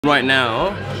Right now,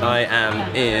 I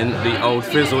am in the old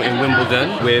Fizzle in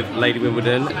Wimbledon with Lady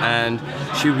Wimbledon, and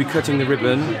she will be cutting the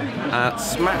ribbon at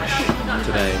Smash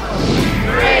today.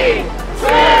 3, 2,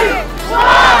 1!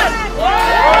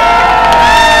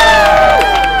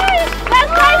 Let's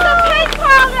play some ping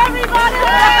pong, everybody!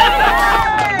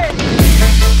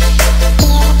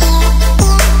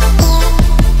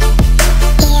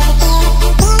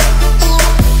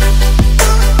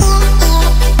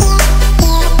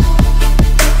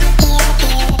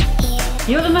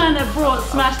 You're the man that brought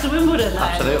Smash to Wimbledon, though.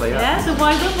 Absolutely, yeah. Yeah, so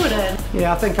why Wimbledon?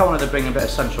 Yeah, I think I wanted to bring a bit of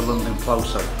central London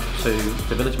closer to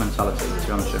the village mentality, to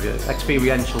be honest with you.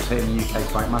 Experientials here in the UK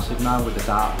quite massive now, with the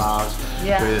dart bars,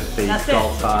 with the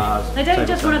golf bars. They don't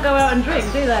just want to go out and drink,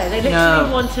 do they? They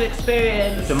literally want to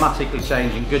experience. Dramatically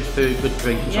changing, good food, good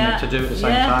drink, and something to do at the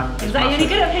same time. Is that you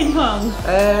good at ping pong?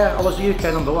 I was the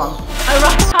UK #1. Oh,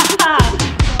 right.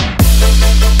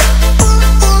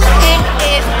 It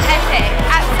is epic,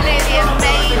 absolutely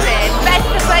amazing. Best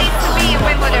place to be in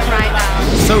Wimbledon right now.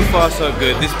 So far so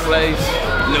good. This place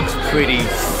looks pretty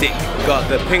sick. Got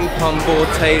the ping pong board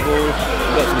table,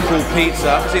 got some cool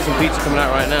pizza. I can see some pizza coming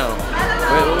out right now.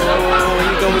 Where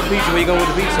you going with pizza? Where you going with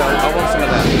the pizza? I want some of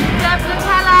that.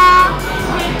 Nutella,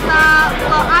 pizza, we've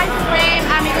got ice cream,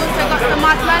 and we've also got some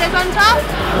marshmallows on top.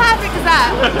 Perfect as that.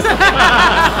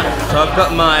 So I've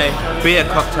got my beer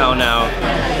cocktail now.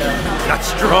 That's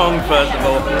strong, first of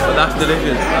all, but that's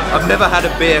delicious. I've never had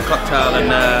a beer cocktail, and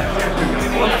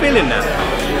I'm feeling that.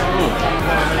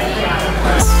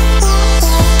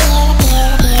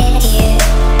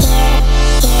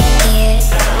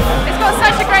 It's got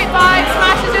such a great vibe.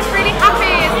 Smash is just really happy.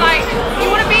 It's like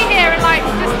you want to be here and like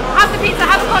just have the pizza,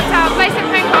 have a cocktail, play some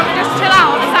ping pong, and just chill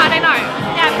out on a Saturday night.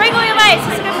 Yeah, bring all your mates.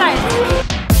 It's a good place.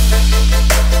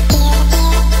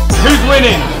 Who's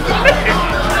winning?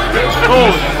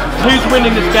 Who's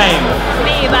winning this game?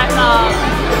 Me back now,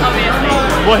 obviously.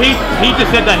 Well, he just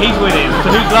said that he's winning,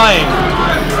 so who's lying?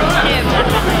 Him.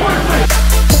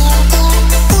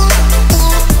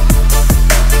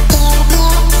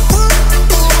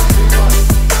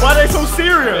 Why are they so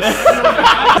serious?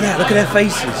 Yeah, look at their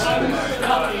faces.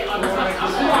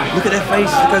 Look at their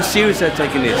faces. Look how serious they're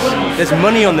taking this. There's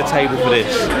money on the table for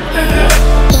this.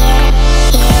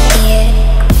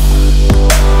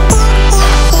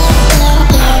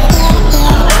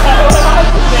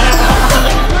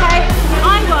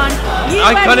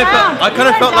 I kind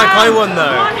of felt like I won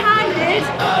though. One-handed.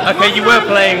 Okay, you were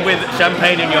playing with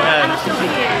champagne in your hands.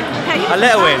 I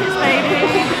let her win.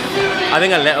 I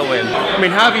think I let her win. I mean,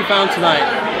 how have you found tonight?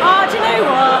 Oh, do you know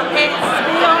what? It's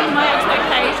beyond my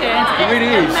expectations. It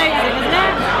really is. Amazing, isn't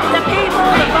it? The people,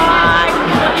 the vibe,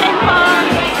 the ping pong,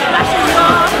 flashing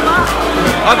bars,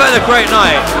 I've had a great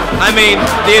night. I mean,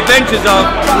 the adventures of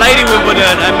Lady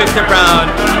Wimbledon and Mr. Brown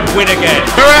win again.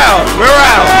 We're out. We're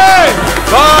out.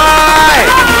 Bye.